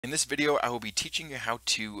In this video, I will be teaching you how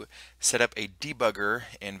to set up a debugger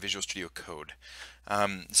in Visual Studio Code.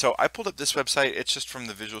 So I pulled up this website. It's just from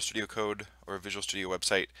the Visual Studio Code or Visual Studio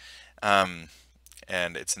website, and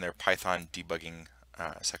it's in their Python debugging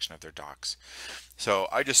section of their docs. So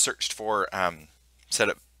I just searched for set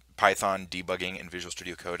up Python debugging in Visual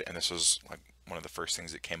Studio Code, and this was like one of the first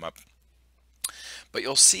things that came up. But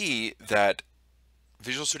you'll see that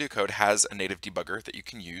Visual Studio Code has a native debugger that you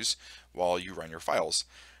can use while you run your files.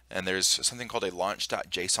 And there's something called a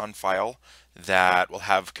launch.json file that will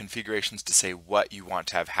have configurations to say what you want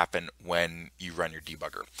to have happen when you run your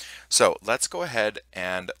debugger. So let's go ahead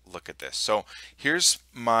and look at this. So here's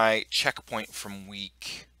my checkpoint from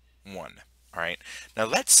week 1. All right. Now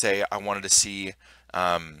let's say I wanted to see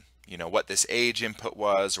what this age input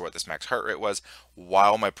was or what this max heart rate was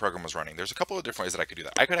while my program was running. There's a couple of different ways that I could do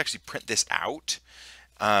that. I could actually print this out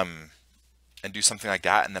and do something like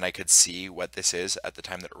that, and then I could see what this is at the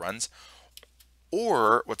time that it runs.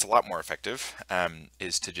 Or what's a lot more effective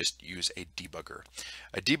is to just use a debugger.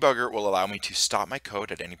 A debugger will allow me to stop my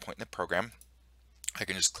code at any point in the program. I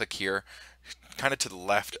can just click here, kind of to the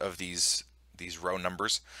left of these row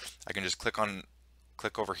numbers. I can just click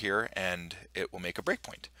over here and it will make a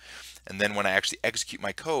breakpoint. And then when I actually execute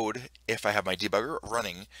my code, if I have my debugger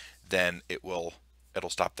running, then it'll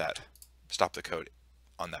stop the code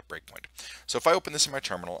on that breakpoint. So if I open this in my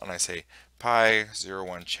terminal and I say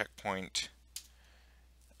pi01 checkpoint,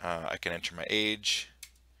 I can enter my age,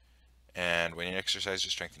 and when you exercise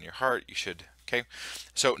to strengthen your heart, you should, okay.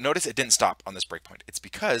 So notice it didn't stop on this breakpoint. It's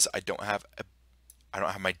because I don't have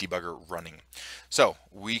my debugger running. So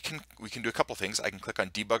we can do a couple things. I can click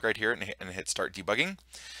on debug right here and hit start debugging,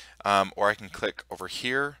 or I can click over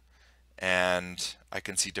here and I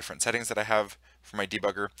can see different settings that I have for my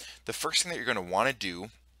debugger. The first thing that you're going to want to do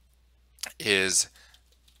is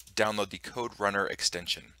download the Code Runner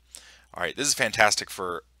extension. All right, this is fantastic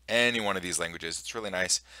for any one of these languages. It's really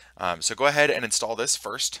nice. So go ahead and install this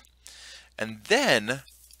first, and then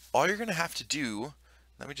all you're going to have to do,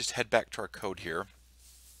 let me just head back to our code here.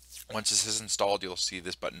 Once this is installed, you'll see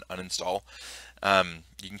this button uninstall.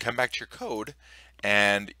 You can come back to your code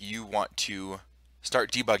and you want to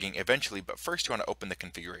start debugging eventually, but first you want to open the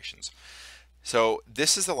configurations. So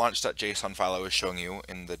this is the launch.json file I was showing you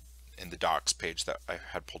in the docs page that I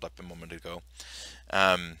had pulled up a moment ago.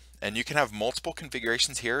 And you can have multiple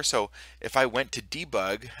configurations here. So if I went to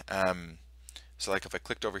debug, so like if I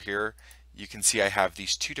clicked over here, you can see I have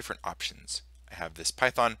these two different options. I have this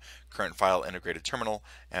Python current file integrated terminal,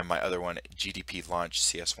 and my other one GDP launch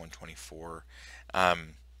CS124.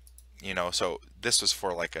 So this was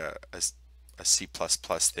for like a C++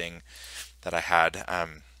 thing that I had.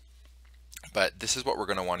 But this is what we're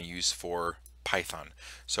going to want to use for Python.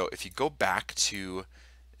 So if you go back to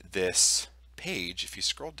this page, if you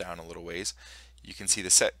scroll down a little ways, you can see the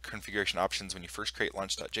set configuration options. When you first create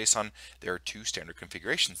launch.json, there are two standard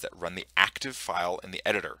configurations that run the active file in the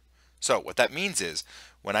editor. So what that means is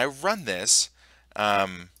when I run this,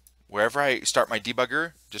 wherever I start my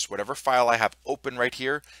debugger, just whatever file I have open right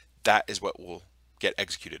here, that is what will get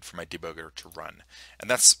executed for my debugger to run. And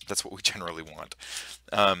that's what we generally want.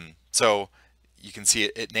 So you can see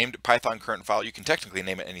it named Python current file. You can technically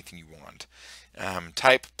name it anything you want.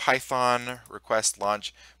 Type Python request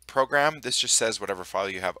launch program. This just says whatever file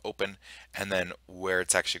you have open, and then where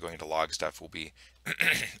it's actually going to log stuff will be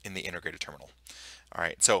in the integrated terminal. All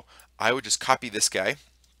right, so I would just copy this guy,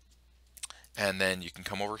 and then you can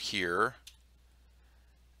come over here,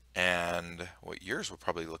 and what yours will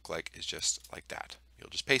probably look like is just like that. You'll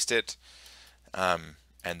just paste it,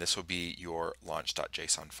 and this will be your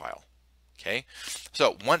launch.json file. Okay,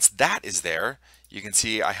 so once that is there, you can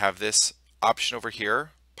see I have this option over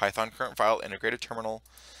here, Python current file integrated terminal,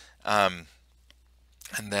 and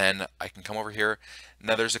then I can come over here.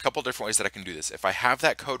 Now there's a couple different ways that I can do this. If I have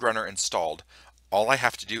that code runner installed, all I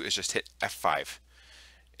have to do is just hit F5.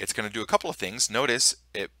 It's going to do a couple of things. Notice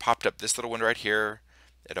it popped up this little window right here.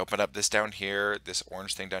 It opened up this down here. This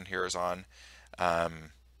orange thing down here is on.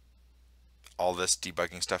 All this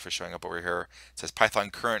debugging stuff is showing up over here. It says Python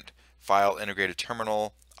current file integrated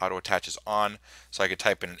terminal, auto attach is on. So I could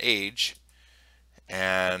type in an age,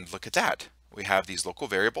 and look at that. We have these local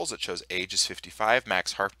variables that shows age is 55,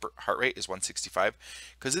 max heart rate is 165,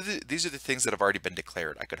 because these are the things that have already been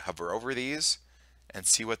declared. I could hover over these and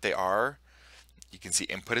see what they are. You can see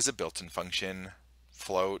input is a built-in function,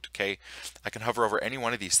 float, okay. I can hover over any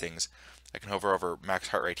one of these things. I can hover over max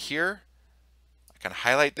heart rate here. I can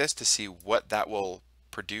highlight this to see what that will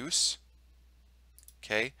produce,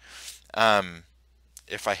 okay.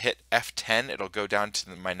 If I hit F10, it'll go down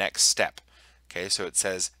to my next step. Okay, so it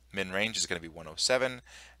says min range is going to be 107,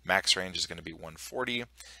 max range is going to be 140,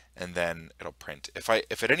 and then it'll print. If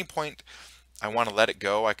at any point I want to let it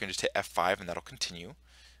go, I can just hit F5 and that'll continue.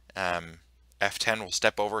 F10 will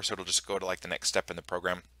step over, so it'll just go to like the next step in the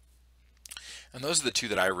program. And those are the two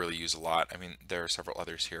that I really use a lot. I mean, there are several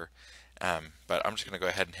others here, but I'm just going to go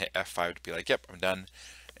ahead and hit F5 to be like, yep, I'm done.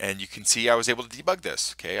 And you can see I was able to debug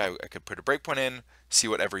this. Okay, I could put a breakpoint in, see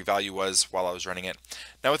what every value was while I was running it.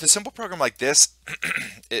 Now with a simple program like this,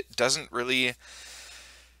 it doesn't really,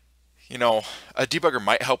 you know, a debugger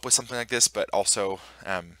might help with something like this, but also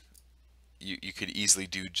you could easily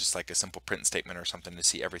do just like a simple print statement or something to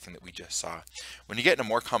see everything that we just saw. When you get into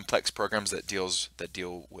more complex programs that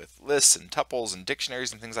deal with lists and tuples and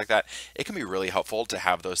dictionaries and things like that, it can be really helpful to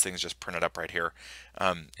have those things just printed up right here,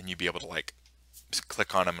 and you'd be able to like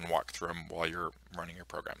click on them and walk through them while you're running your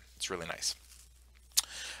program. It's really nice.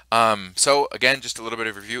 So again, just a little bit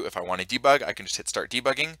of review. If I want to debug, I can just hit start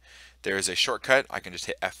debugging. There is a shortcut. I can just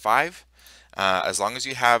hit F5. As long as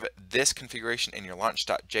you have this configuration in your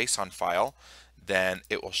launch.json file, then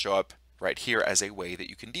it will show up right here as a way that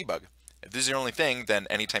you can debug. If this is your only thing, then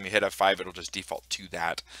anytime you hit F5, it'll just default to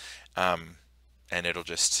that, and it'll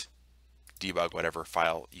just debug whatever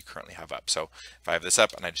file you currently have up. So if I have this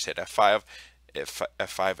up and I just hit F5,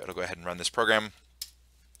 it'll go ahead and run this program,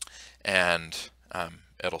 and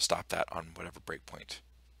it'll stop that on whatever breakpoint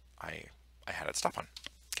I had it stop on.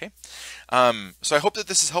 Okay, so I hope that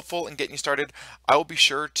this is helpful in getting you started. I will be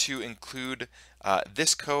sure to include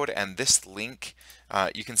this code and this link.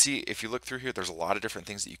 You can see if you look through here, there's a lot of different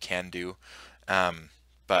things that you can do.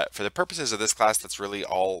 But for the purposes of this class, that's really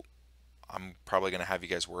all I'm probably going to have you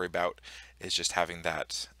guys worry about, is just having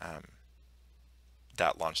that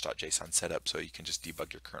that launch.json set up so you can just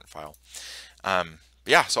debug your current file.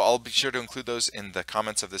 Yeah, so I'll be sure to include those in the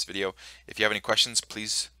comments of this video. If you have any questions,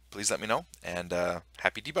 please let me know, and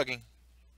happy debugging.